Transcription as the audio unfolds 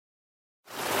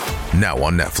Now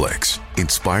on Netflix,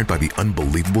 inspired by the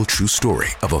unbelievable true story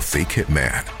of a fake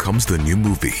hitman, comes the new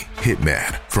movie,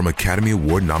 Hitman, from Academy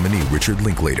Award nominee Richard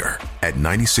Linklater. At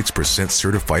 96%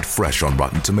 certified fresh on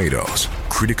Rotten Tomatoes,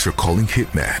 critics are calling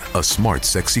Hitman a smart,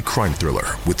 sexy crime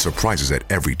thriller with surprises at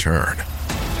every turn.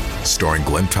 Starring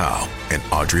Glenn Powell and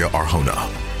Adria Arjona,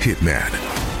 Hitman.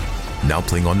 Now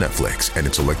playing on Netflix and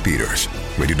in select theaters.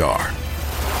 Rated R.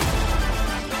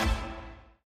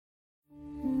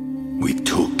 We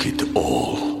took it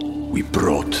all. We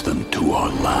brought them to our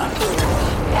land.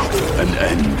 An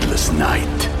endless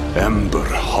night, ember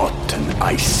hot and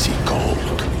icy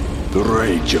cold. The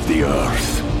rage of the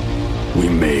earth. We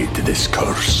made this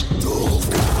curse.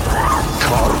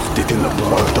 Carved it in the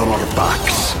blood on our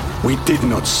backs. We did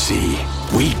not see.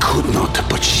 We could not,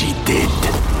 but she did.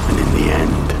 And in the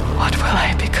end... What will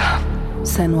I become?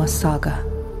 Senua's Saga.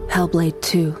 Hellblade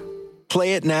 2.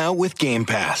 Play it now with Game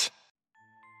Pass.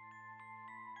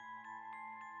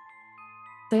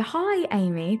 So hi,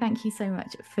 Amy. Thank you so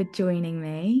much for joining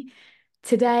me.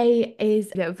 Today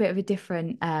is a little bit of a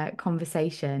different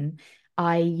conversation.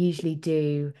 I usually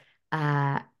do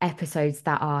episodes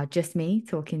that are just me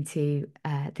talking to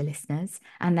the listeners,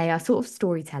 and they are sort of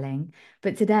storytelling.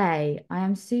 But today, I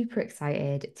am super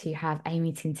excited to have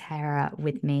Amy Tintera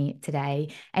with me today.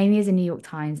 Amy is a New York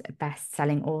Times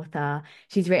best-selling author.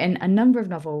 She's written a number of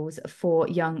novels for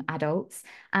young adults,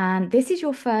 and this is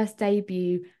your first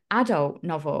debut adult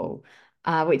novel,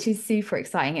 which is super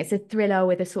exciting. It's a thriller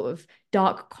with a sort of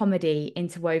dark comedy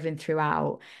interwoven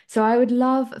throughout. So I would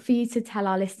love for you to tell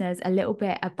our listeners a little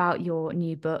bit about your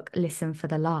new book, Listen for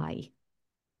the Lie.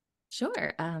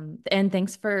 Sure. And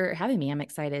thanks for having me. I'm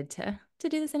excited to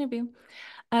do this interview.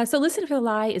 So Listen for the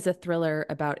Lie is a thriller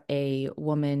about a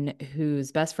woman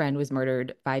whose best friend was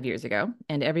murdered 5 years ago,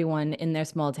 and everyone in their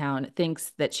small town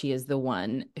thinks that she is the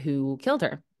one who killed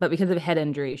her. But because of a head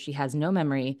injury, she has no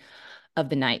memory of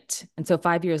the night. And so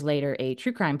 5 years later, a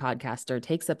true crime podcaster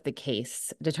takes up the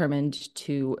case, determined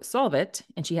to solve it,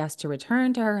 and she has to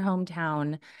return to her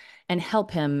hometown and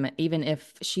help him, even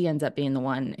if she ends up being the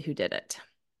one who did it.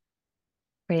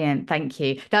 Brilliant. Thank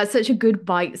you. That's such a good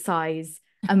bite-size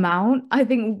amount. I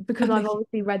think because I've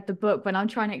obviously read the book, when I'm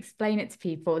trying to explain it to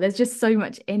people, there's just so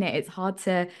much in it. It's hard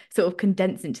to sort of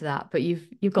condense into that, but you've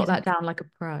got that down like a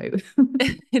pro.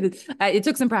 It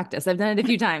took some practice. I've done it a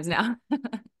few times now.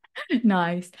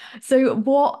 Nice. So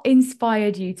what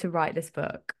inspired you to write this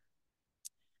book?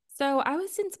 So I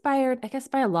was inspired, I guess,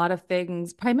 by a lot of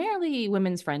things, primarily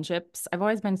women's friendships. I've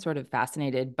always been sort of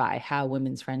fascinated by how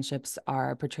women's friendships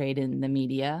are portrayed in the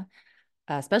media,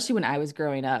 especially when I was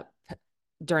growing up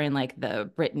during like the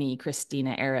Britney,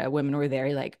 Christina era. Women were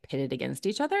very like pitted against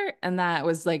each other. And that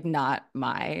was like not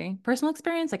my personal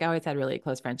experience. Like I always had really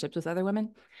close friendships with other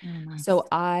women. Oh, nice. So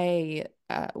I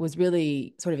was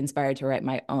really sort of inspired to write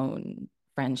my own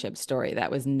friendship story that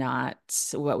was not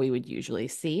what we would usually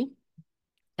see.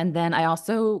 And then I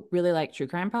also really like true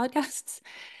crime podcasts.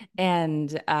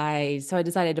 And I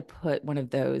decided to put one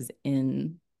of those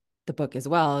in the book as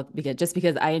well,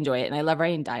 because I enjoy it and I love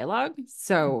writing dialogue.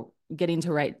 So getting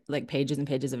to write like pages and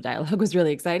pages of dialogue was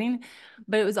really exciting.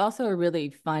 But it was also a really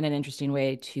fun and interesting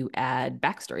way to add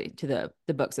backstory to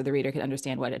the book so the reader could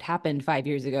understand what had happened 5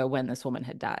 years ago when this woman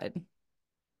had died.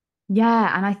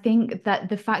 Yeah, and I think that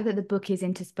the fact that the book is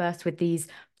interspersed with these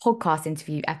podcast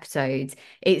interview episodes,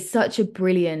 it's such a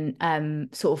brilliant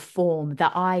sort of form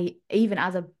that I, even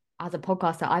as a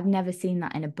podcaster, I've never seen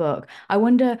that in a book. I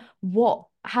wonder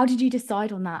how did you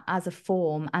decide on that as a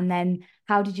form? And then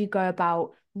how did you go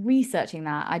about researching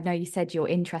that? I know you said you're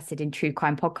interested in true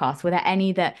crime podcasts. Were there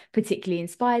any that particularly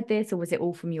inspired this, or was it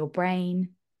all from your brain?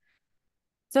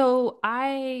 So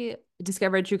I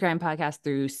discovered true crime podcast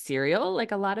through Serial,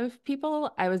 like a lot of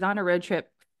people. I was on a road trip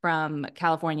from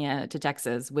California to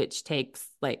Texas, which takes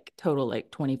like total like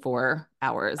 24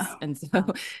 hours. Oh. And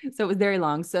so it was very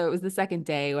long. So it was the second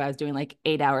day where I was doing like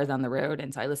 8 hours on the road.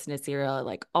 And so I listened to Serial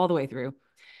like all the way through.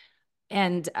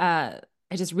 And I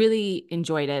just really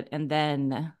enjoyed it. And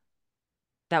then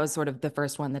that was sort of the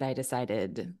first one that I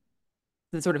decided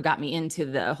that sort of got me into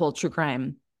the whole true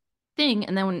crime thing.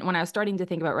 And then when I was starting to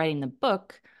think about writing the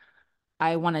book,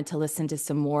 I wanted to listen to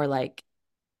some more like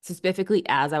specifically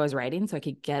as I was writing so I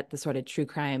could get the sort of true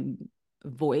crime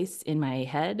voice in my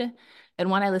head. And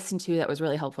one I listened to that was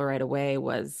really helpful right away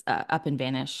was Up and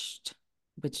Vanished,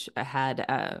 which had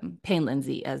Payne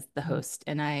Lindsay as the host.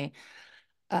 And I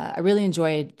really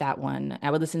enjoyed that one. I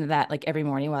would listen to that like every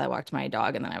morning while I walked my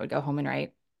dog, and then I would go home and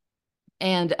write.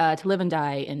 And To Live and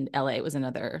Die in LA was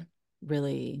another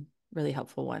really, really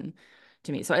helpful one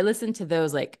to me. So I listened to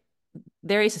those like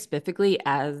very specifically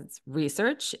as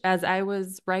research as I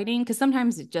was writing, because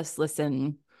sometimes you just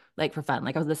listen like for fun.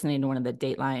 Like I was listening to one of the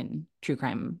Dateline true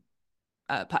crime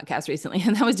podcasts recently,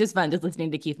 and that was just fun, just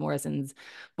listening to Keith Morrison's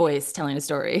voice telling a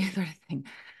story sort of thing.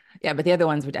 Yeah, but the other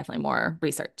ones were definitely more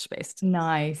research based.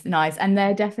 Nice, nice. And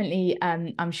they're definitely,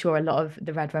 I'm sure a lot of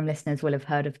the Red Rum listeners will have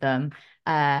heard of them.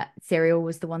 Serial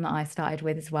was the one that I started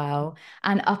with as well.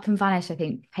 And Up and Vanish, I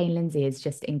think Payne Lindsay is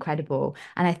just incredible.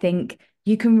 And I think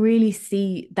you can really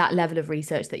see that level of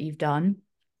research that you've done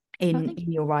in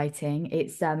your writing.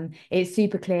 It's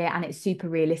super clear and it's super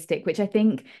realistic, which I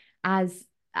think as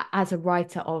a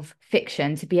writer of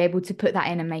fiction, to be able to put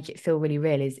that in and make it feel really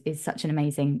real is such an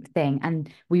amazing thing. And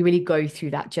we really go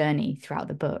through that journey throughout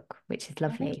the book, which is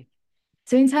lovely.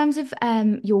 So in terms of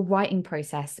your writing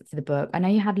process for the book, I know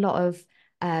you had a lot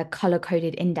of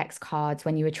color-coded index cards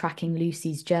when you were tracking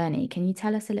Lucy's journey. Can you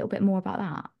tell us a little bit more about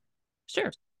that?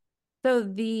 Sure.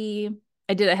 So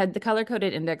I had the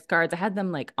color-coded index cards. I had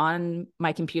them like on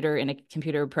my computer in a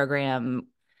computer program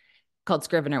called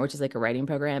Scrivener, which is like a writing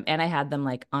program. And I had them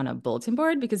like on a bulletin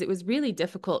board because it was really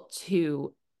difficult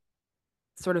to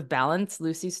sort of balance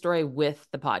Lucy's story with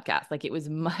the podcast. Like it was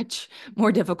much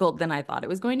more difficult than I thought it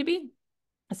was going to be,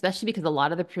 especially because a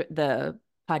lot of the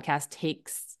podcast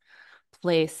takes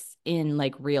place in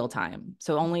like real time.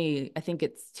 So only, I think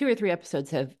it's 2 or 3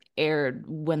 episodes have aired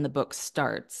when the book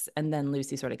starts, and then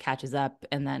Lucy sort of catches up.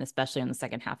 And then especially in the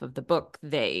second half of the book,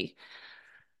 they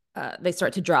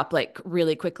start to drop like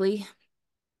really quickly.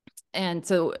 And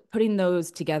so putting those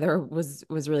together was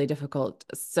really difficult.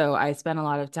 So I spent a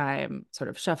lot of time sort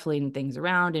of shuffling things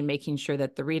around and making sure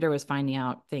that the reader was finding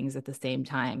out things at the same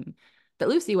time that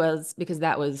Lucy was, because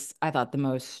that was, I thought, the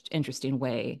most interesting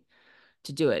way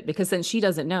to do it. Because then she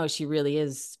doesn't know, she really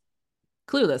is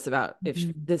clueless about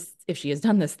if she has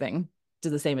done this thing, to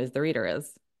the same as the reader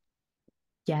is.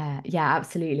 Yeah,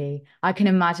 absolutely. I can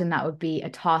imagine that would be a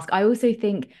task. I also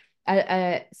think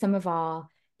some of our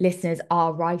listeners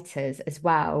are writers as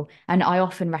well, and I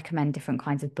often recommend different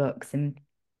kinds of books and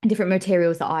different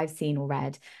materials that I've seen or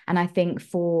read. And I think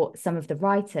for some of the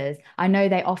writers, I know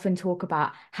they often talk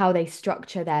about how they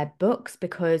structure their books,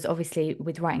 because obviously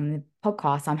with writing the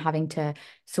podcast, I'm having to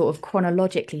sort of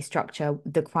chronologically structure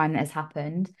the crime that has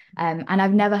happened. And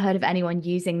I've never heard of anyone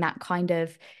using that kind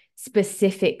of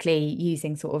specifically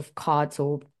using sort of cards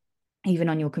or even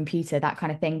on your computer, that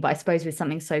kind of thing. But I suppose with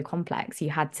something so complex, you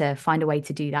had to find a way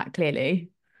to do that clearly.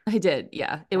 I did.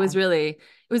 Yeah. It was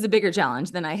a bigger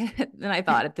challenge than I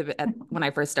thought when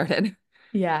I first started.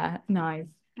 Yeah, nice.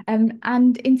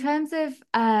 And in terms of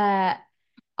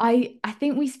I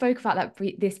think we spoke about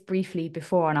this briefly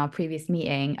before on our previous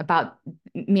meeting, about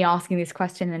me asking this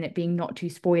question and it being not too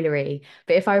spoilery.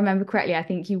 But if I remember correctly, I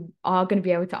think you are going to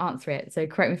be able to answer it. So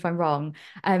correct me if I'm wrong.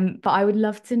 But I would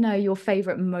love to know your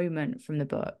favorite moment from the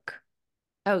book.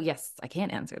 Oh, yes, I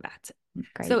can answer that.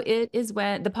 Great. So it is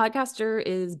when the podcaster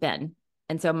is Ben.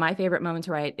 And so my favorite moment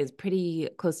to write is pretty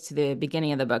close to the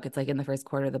beginning of the book. It's like in the first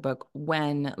quarter of the book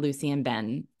when Lucy and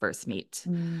Ben first meet.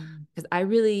 Because I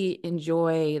really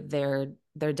enjoy their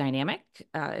dynamic.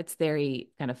 It's very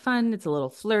kind of fun. It's a little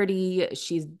flirty.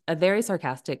 She's a very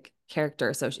sarcastic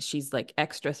character. So she's like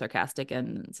extra sarcastic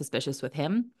and suspicious with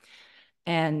him.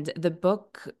 And the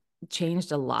book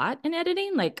changed a lot in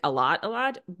editing, like a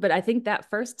lot. But I think that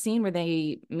first scene where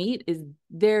they meet is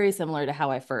very similar to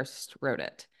how I first wrote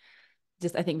it.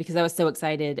 Just, I think because I was so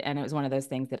excited, and it was one of those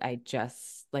things that I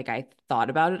just like, I thought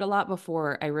about it a lot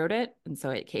before I wrote it. And so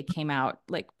it came out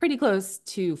like pretty close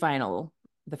to final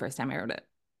the first time I wrote it.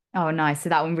 Oh, nice. So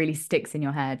that one really sticks in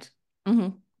your head.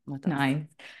 Mm-hmm. Nice.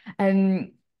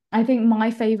 I think my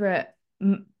favorite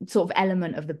sort of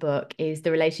element of the book is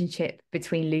the relationship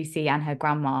between Lucy and her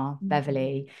grandma,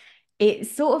 Beverly.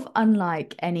 It's sort of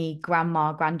unlike any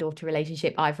grandma-granddaughter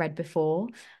relationship I've read before,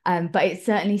 but it's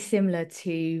certainly similar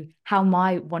to how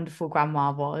my wonderful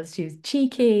grandma was. She was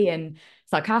cheeky and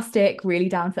sarcastic, really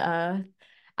down to earth.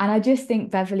 And I just think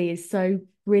Beverly is so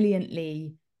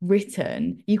brilliantly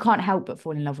written. You can't help but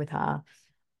fall in love with her.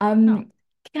 Oh.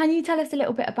 Can you tell us a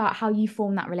little bit about how you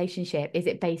form that relationship? Is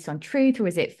it based on truth or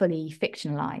is it fully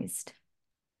fictionalized?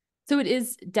 So it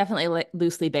is definitely like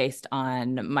loosely based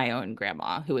on my own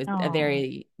grandma, who is a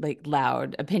very like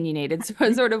loud, opinionated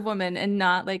sort of woman, and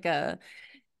not like a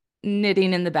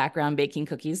knitting in the background, baking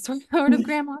cookies sort of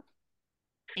grandma.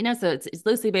 So it's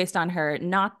loosely based on her.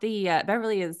 Not the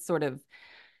Beverly is sort of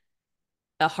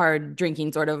a hard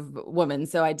drinking sort of woman.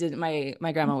 So my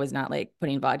grandma was not like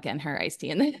putting vodka in her iced tea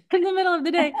in the middle of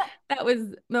the day. That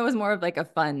was more of like a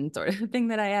fun sort of thing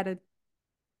that I added.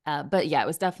 But yeah, it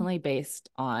was definitely based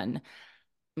on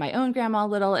my own grandma a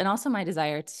little, and also my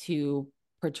desire to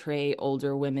portray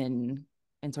older women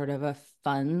in sort of a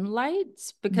fun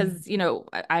light because, you know,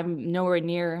 I'm nowhere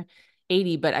near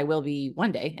 80, but I will be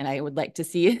one day. And I would like to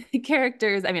see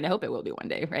characters. I mean, I hope it will be one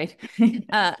day, right?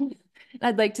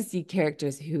 I'd like to see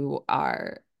characters who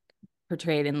are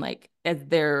portrayed in like as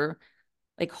their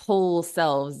like whole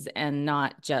selves and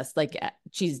not just like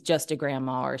she's just a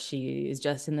grandma or she is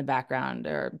just in the background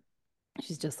or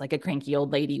she's just like a cranky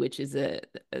old lady, which is a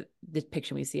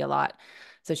depiction we see a lot.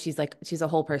 So she's like, she's a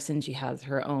whole person. She has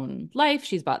her own life.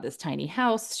 She's bought this tiny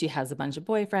house. She has a bunch of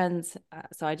boyfriends.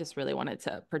 So I just really wanted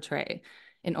to portray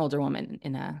an older woman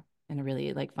in a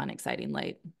really like fun, exciting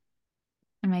light.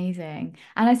 Amazing.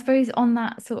 And I suppose on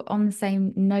that sort of on the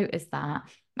same note as that,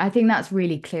 I think that's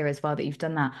really clear as well that you've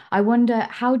done that. I wonder,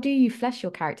 how do you flesh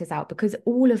your characters out? Because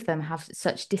all of them have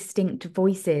such distinct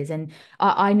voices. And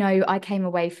I know I came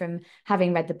away from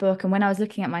having read the book, and when I was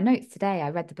looking at my notes today,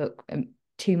 I read the book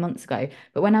 2 months ago,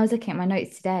 but when I was looking at my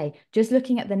notes today, just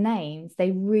looking at the names,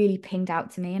 they really pinged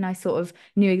out to me, and I sort of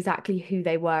knew exactly who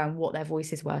they were and what their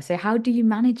voices were. So how do you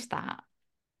manage that?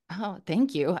 Oh,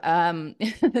 thank you.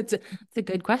 That's a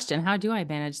good question. How do I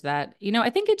manage that? You know, I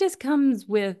think it just comes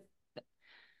with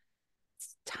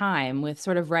time, with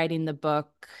sort of writing the book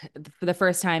for the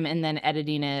first time and then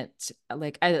editing it.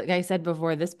 Like I said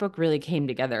before, this book really came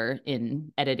together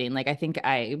in editing. Like I think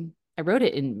I wrote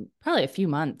it in probably a few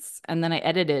months and then I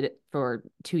edited it for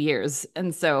 2 years.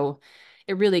 And so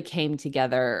it really came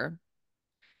together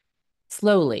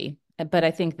slowly. But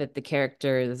I think that the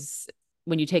characters,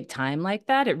 when you take time like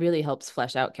that, it really helps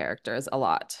flesh out characters a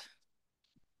lot.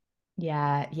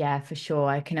 Yeah, yeah, for sure.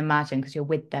 I can imagine because you're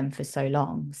with them for so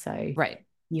long. So Right.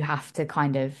 you have to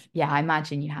kind of, yeah, I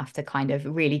imagine you have to kind of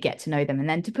really get to know them. And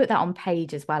then to put that on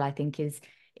page as well, I think is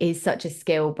such a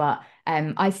skill. But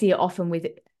I see it often with,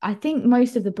 I think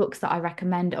most of the books that I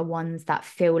recommend are ones that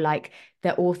feel like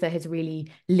the author has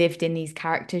really lived in these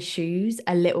characters' shoes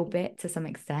a little bit to some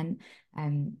extent.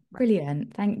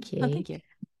 Brilliant. Thank Oh, you. thank you.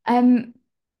 Um,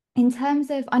 in terms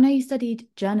of, I know you studied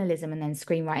journalism and then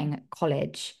screenwriting at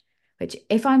college, which,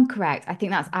 if I'm correct, I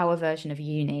think that's our version of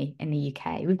uni in the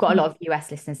UK. We've got a lot of US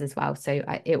listeners as well, so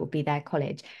it will be their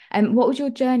college. What was your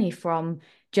journey from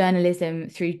journalism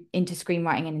through into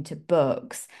screenwriting and into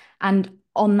books? And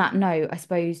on that note, I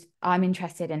suppose I'm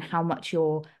interested in how much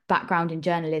your background in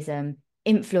journalism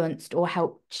influenced or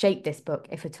helped shape this book,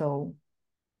 if at all.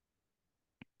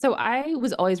 So I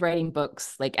was always writing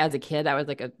books. Like as a kid, I was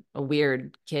like a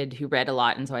weird kid who read a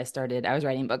lot. And so I was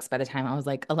writing books by the time I was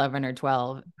like 11 or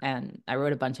 12. And I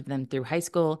wrote a bunch of them through high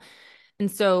school.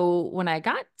 And so when I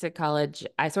got to college,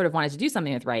 I sort of wanted to do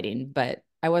something with writing, but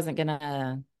I wasn't going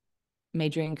to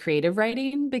major in creative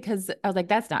writing because I was like,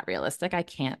 that's not realistic. I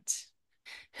can't.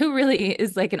 Who really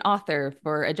is like an author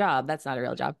for a job? That's not a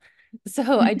real job.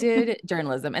 So I did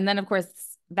journalism. And then, of course,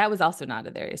 that was also not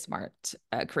a very smart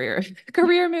career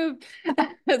move,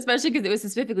 especially because it was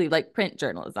specifically like print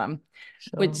journalism,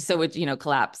 Sure. which you know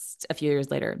collapsed a few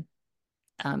years later.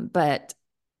 But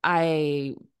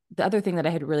I the other thing that I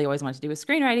had really always wanted to do was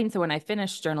screenwriting. So when I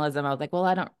finished journalism, I was like, well,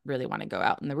 I don't really want to go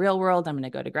out in the real world. I'm going to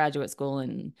go to graduate school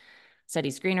and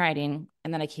study screenwriting.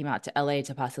 And then I came out to LA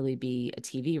to possibly be a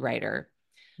TV writer.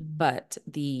 But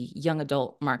the young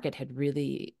adult market had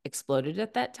really exploded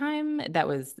at that time.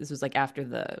 This was like after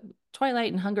the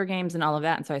Twilight and Hunger Games and all of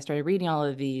that. And so I started reading all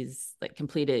of these like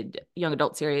completed young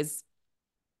adult series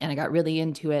and I got really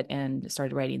into it and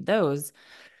started writing those.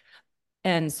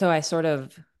 And so I sort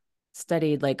of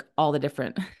studied like all the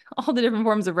different all the different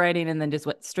forms of writing and then just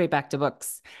went straight back to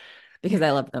books because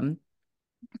I love them.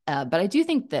 But I do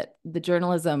think that the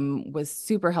journalism was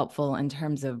super helpful in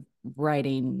terms of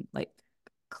writing like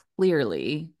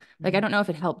clearly. Like I don't know if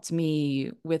it helped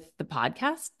me with the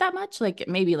podcast that much, like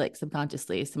maybe like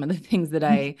subconsciously some of the things that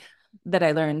I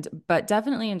learned, but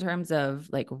definitely in terms of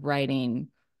like writing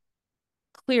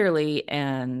clearly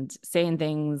and saying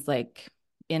things like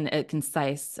in a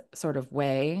concise sort of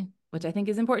way, which I think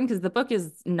is important because the book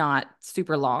is not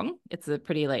super long. It's a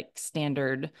pretty like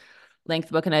standard length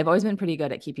book. And I've always been pretty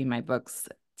good at keeping my books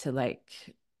to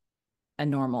like a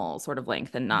normal sort of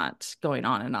length and not going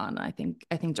on and on. I think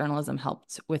journalism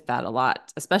helped with that a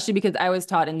lot, especially because I was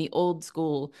taught in the old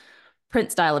school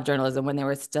print style of journalism when they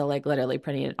were still like literally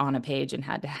printing it on a page and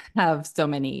had to have so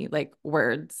many like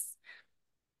words.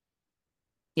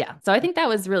 Yeah. So I think that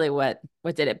was really what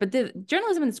did it. But the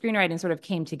journalism and the screenwriting sort of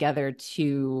came together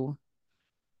to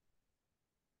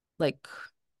like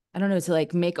I don't know, to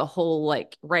like make a whole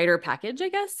like writer package, I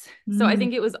guess. So I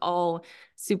think it was all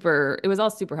super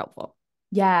helpful.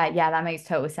 Yeah, yeah, that makes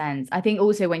total sense. I think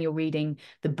also when you're reading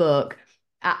the book,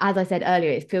 as I said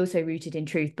earlier, it feels so rooted in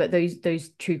truth, but those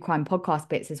true crime podcast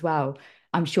bits as well.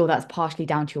 I'm sure that's partially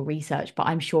down to your research, but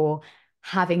I'm sure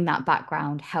having that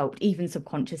background helped, even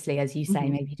subconsciously, as you say,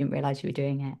 maybe you didn't realize you were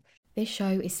doing it. This show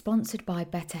is sponsored by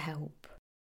BetterHelp.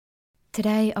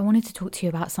 Today, I wanted to talk to you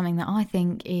about something that I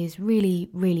think is really,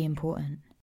 really important.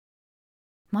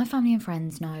 My family and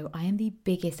friends know I am the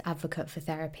biggest advocate for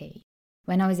therapy.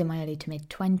 When I was in my early to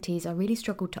mid-20s, I really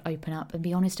struggled to open up and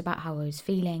be honest about how I was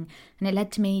feeling, and it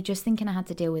led to me just thinking I had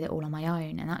to deal with it all on my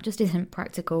own, and that just isn't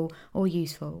practical or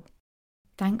useful.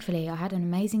 Thankfully, I had an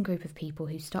amazing group of people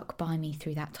who stuck by me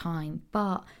through that time,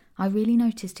 but I really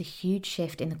noticed a huge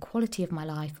shift in the quality of my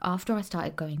life after I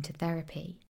started going to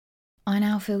therapy. I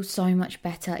now feel so much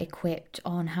better equipped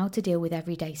on how to deal with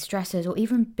everyday stressors or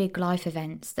even big life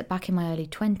events that back in my early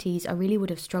 20s I really would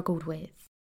have struggled with.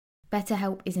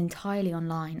 BetterHelp is entirely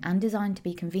online and designed to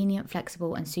be convenient,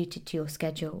 flexible and suited to your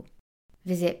schedule.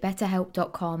 Visit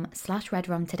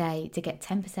betterhelp.com/redrum today to get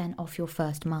 10% off your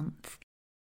first month.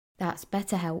 That's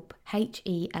BetterHelp,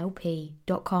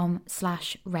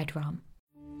 HELP.com/redrum.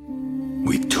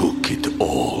 We took it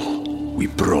all. We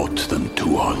brought them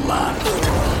to our land.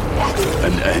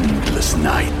 An endless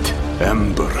night,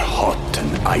 ember hot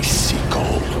and icy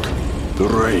cold. The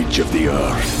rage of the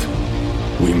earth.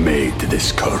 We made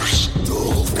this curse.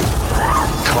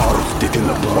 Carved it in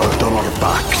the blood on our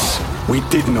backs. We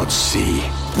did not see.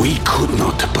 We could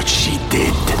not, but she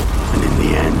did. And in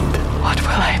the end, what will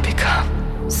I become?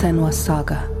 Senua's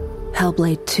Saga,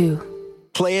 Hellblade 2.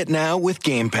 Play it now with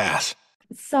Game Pass.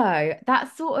 So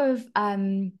that's sort of,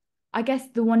 I guess,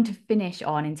 the one to finish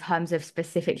on in terms of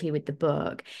specifically with the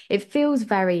book. It feels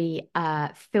very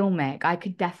filmic. I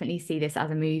could definitely see this as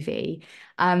a movie.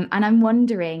 And I'm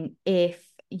wondering if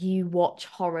you watch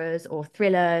horrors or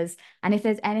thrillers, and if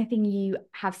there's anything you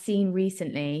have seen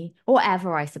recently, or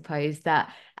ever, I suppose,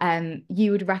 that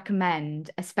you would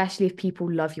recommend, especially if people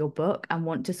love your book and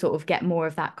want to sort of get more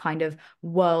of that kind of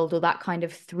world or that kind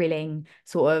of thrilling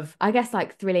sort of, I guess,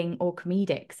 like thrilling or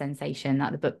comedic sensation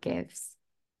that the book gives.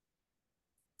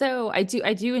 So I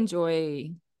do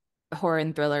enjoy horror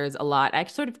and thrillers a lot. I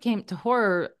sort of came to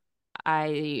horror.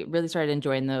 I really started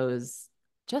enjoying those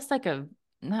just like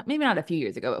maybe not a few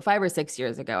years ago, but 5 or 6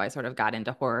 years ago, I sort of got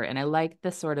into horror, and I like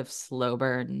the sort of slow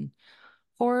burn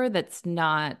horror that's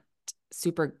not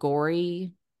super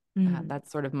gory.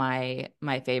 That's sort of my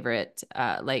favorite.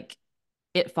 Like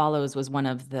It Follows was one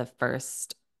of the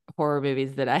first horror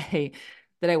movies that I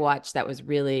watched that was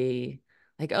really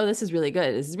like, oh, this is really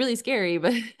good. This is really scary,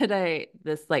 but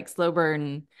this like slow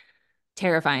burn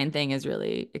terrifying thing is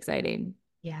really exciting.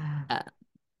 Yeah.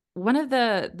 One of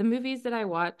the movies that I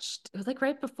watched, it was like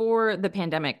right before the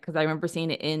pandemic, because I remember seeing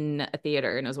it in a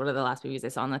theater, and it was one of the last movies I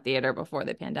saw in the theater before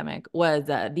the pandemic, was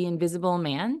The Invisible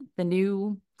Man, the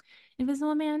new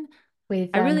Invisible Man.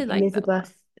 With I really like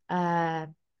Elizabeth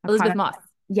Elizabeth Moss.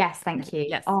 Yes, thank you.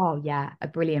 Yes. Oh yeah, a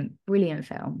brilliant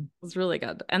film. It was really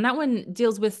good. And that one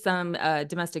deals with some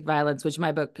domestic violence, which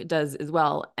my book does as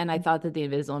well. And I thought that The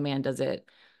Invisible Man does it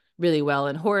really well.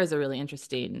 And horror is a really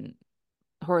interesting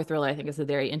horror thriller. I think is a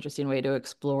very interesting way to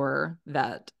explore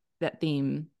that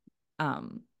theme.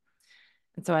 And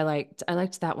so I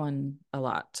liked that one a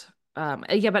lot.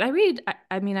 Yeah, but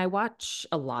I watch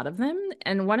a lot of them.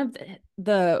 And one of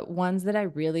the ones that I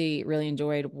really, really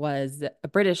enjoyed was a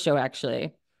British show,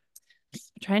 actually. I'm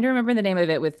trying to remember the name of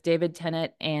it, with David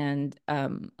Tennant and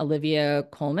Olivia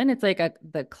Colman. It's like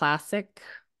the classic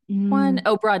one.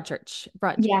 Oh, Broadchurch.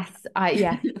 Yes,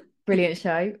 brilliant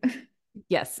show.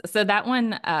 Yes. So that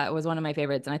one was one of my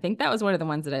favorites. And I think that was one of the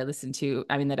ones that I listened to,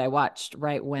 that I watched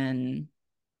right when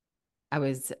I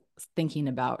was thinking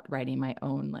about writing my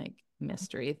own like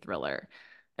mystery thriller.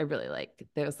 I really like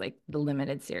those, like the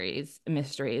limited series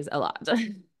mysteries a lot.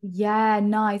 Yeah,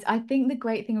 nice. I think the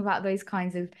great thing about those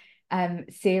kinds of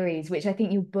series, which I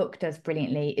think your book does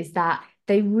brilliantly, is that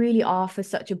they really are for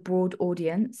such a broad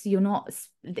audience.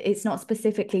 It's not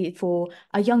specifically for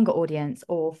a younger audience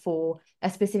or for a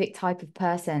specific type of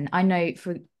person. I know,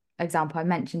 for example, I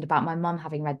mentioned about my mum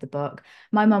having read the book.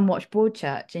 My mum watched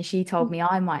Broadchurch and she told me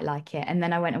I might like it. And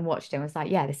then I went and watched it and was like,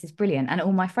 yeah, this is brilliant. And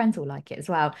all my friends will like it as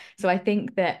well. So I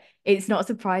think that it's not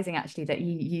surprising actually that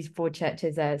you use Broadchurch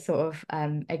as a sort of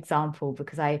example,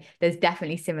 because there's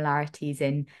definitely similarities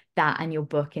in that and your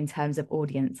book in terms of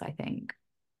audience, I think.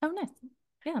 Oh, nice.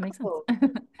 Yeah, that makes sense.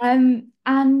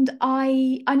 And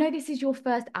I know this is your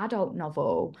first adult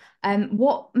novel.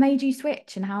 What made you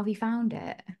switch and how have you found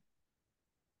it?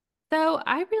 So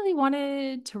I really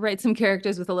wanted to write some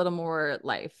characters with a little more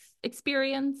life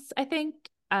experience, I think.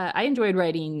 I enjoyed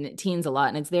writing teens a lot,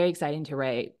 and it's very exciting to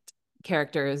write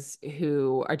characters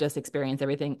who are just experience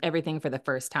everything for the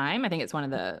first time. I think it's one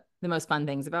of the most fun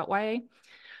things about YA.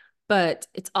 But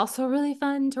it's also really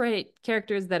fun to write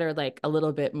characters that are like a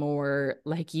little bit more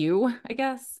like you, I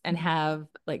guess, and they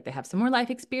have some more life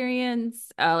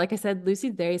experience. Like I said,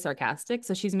 Lucy's very sarcastic.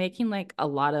 So she's making like a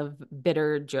lot of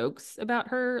bitter jokes about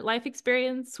her life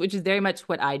experience, which is very much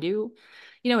what I do.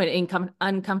 You know, in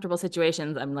uncomfortable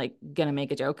situations, I'm like gonna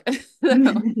make a joke.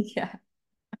 Yeah.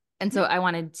 And so I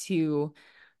wanted to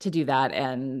do that,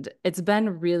 and it's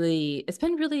been really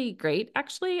great,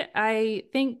 actually. I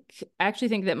actually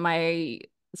think that my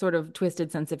sort of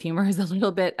twisted sense of humor is a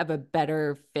little bit of a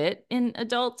better fit in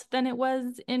adult than it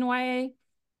was in YA.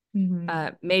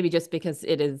 Maybe just because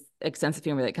it is a sense of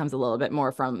humor that comes a little bit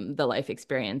more from the life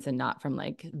experience and not from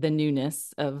like the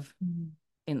newness of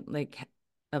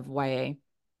of YA.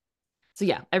 So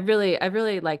yeah, I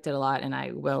really liked it a lot, and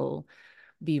I will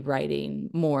be writing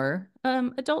more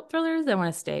adult thrillers. I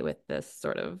want to stay with this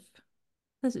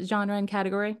genre and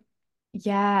category.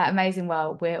 Yeah, amazing.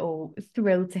 Well, we're all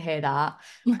thrilled to hear that.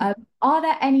 Are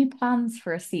there any plans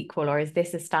for a sequel, or is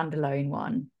this a standalone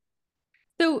one?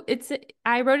 So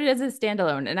I wrote it as a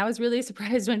standalone, and I was really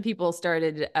surprised when people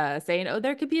started saying, "Oh,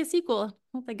 there could be a sequel."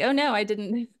 I was like, "Oh no, I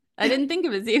didn't think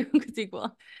of a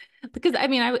sequel," because I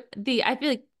mean, I feel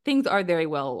like things are very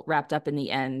well wrapped up in the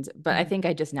end, but I think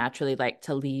I just naturally like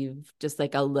to leave just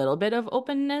like a little bit of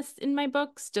openness in my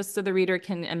books, just so the reader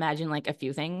can imagine like a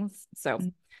few things.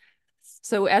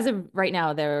 So as of right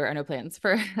now, there are no plans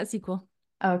for a sequel.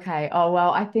 Okay. Oh,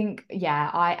 well, I think, yeah,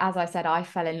 as I said, I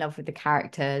fell in love with the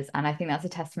characters, and I think that's a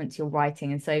testament to your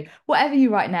writing. And so whatever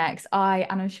you write next, and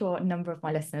I'm sure a number of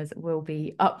my listeners will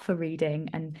be up for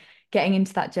reading and getting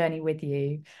into that journey with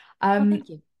you. Thank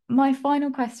you. My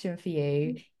final question for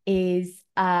you is,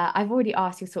 I've already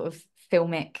asked your sort of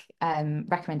filmic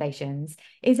recommendations.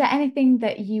 Is there anything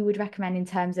that you would recommend in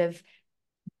terms of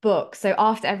book? So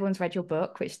after everyone's read your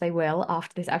book, which they will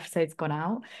after this episode's gone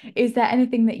out, is there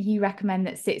anything that you recommend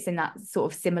that sits in that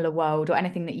sort of similar world, or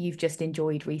anything that you've just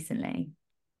enjoyed recently?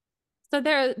 So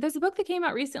there's a book that came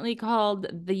out recently called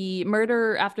The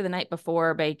Murder After the Night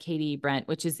Before by Katie Brent,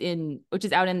 which is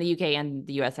out in the UK and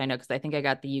the US. I know, because I think I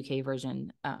got the UK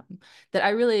version, that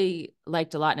I really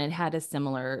liked a lot, and it had a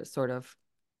similar sort of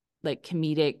like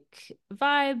comedic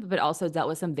vibe, but also dealt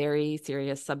with some very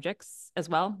serious subjects as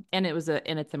well. And it's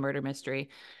a murder mystery.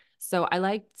 So I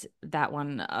liked that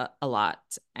one a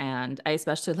lot. And I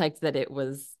especially liked that it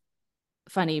was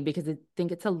funny, because I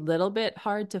think it's a little bit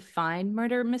hard to find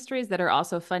murder mysteries that are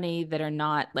also funny, that are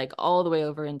not like all the way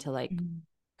over into like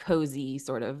cozy,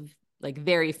 sort of like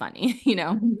very funny, you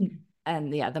know?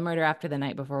 And yeah, The Murder After the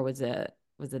Night Before was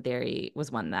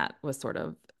one that was sort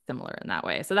of similar in that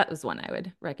way. So that was one I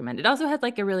would recommend. It also had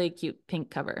like a really cute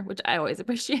pink cover, which I always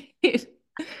appreciate.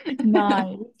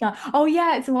 Nice. Oh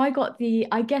yeah, so I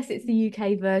guess it's the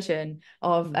UK version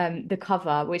of the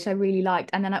cover, which I really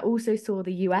liked, and then I also saw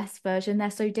the US version. They're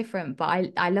so different,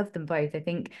 but I love them both. I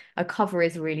think a cover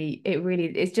is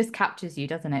it just captures you,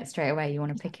 doesn't it? Straight away you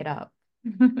want to pick it up.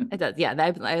 It does. Yeah,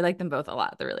 I like them both a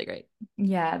lot. They're really great.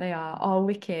 Yeah, they are. Oh,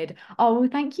 wicked. Oh, well,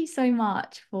 thank you so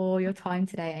much for your time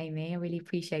today, Amy. I really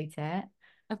appreciate it.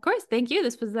 Of course. Thank you.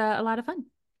 This was a lot of fun.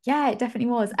 Yeah, it definitely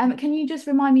was. Can you just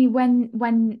remind me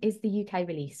when is the UK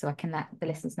release, so I can let the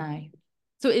listeners know?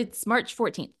 So it's March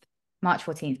 14th. March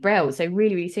 14th. Brilliant. So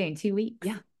really, really soon, 2 weeks.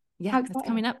 Yeah, it's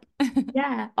coming up.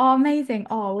 Yeah. Oh, amazing.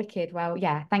 Oh, wicked. Well,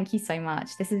 yeah, thank you so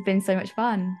much. This has been so much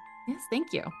fun. Yes,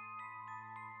 thank you.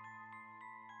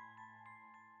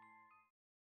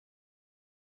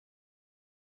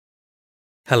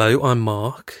 Hello, I'm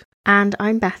Mark. And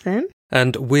I'm Bethan.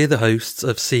 And we're the hosts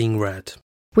of Seeing Red.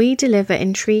 We deliver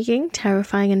intriguing,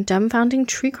 terrifying and dumbfounding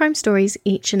true crime stories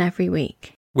each and every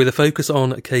week. With a focus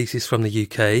on cases from the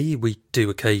UK, we do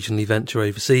occasionally venture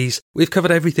overseas. We've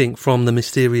covered everything from the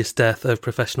mysterious death of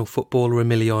professional footballer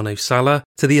Emiliano Sala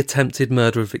to the attempted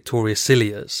murder of Victoria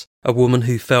Cilliers, a woman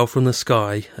who fell from the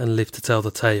sky and lived to tell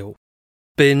the tale.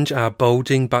 Binge our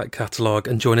bulging back catalogue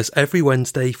and join us every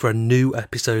Wednesday for a new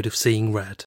episode of Seeing Red.